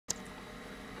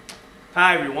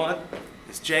Hi everyone,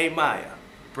 it's Jay Maya,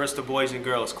 Bristol Boys and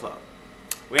Girls Club.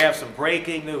 We have some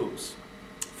breaking news.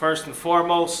 First and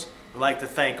foremost, we'd like to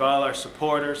thank all our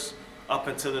supporters up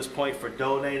until this point for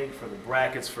donating for the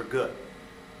brackets for good.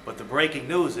 But the breaking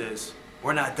news is,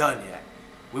 we're not done yet.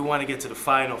 We want to get to the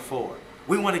Final Four.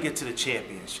 We want to get to the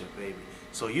championship, baby.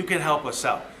 So you can help us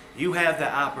out. You have the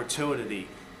opportunity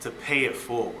to pay it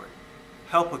forward.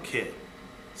 Help a kid.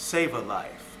 Save a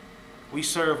life. We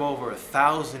serve over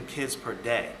 1,000 kids per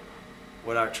day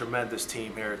with our tremendous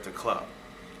team here at the club.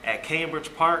 At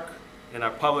Cambridge Park, in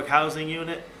our public housing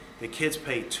unit, the kids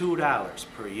pay $2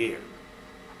 per year.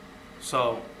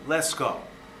 So let's go.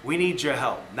 We need your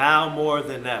help now more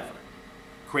than ever.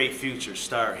 Great futures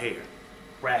start here.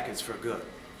 Brackets for good.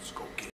 Let's go get it.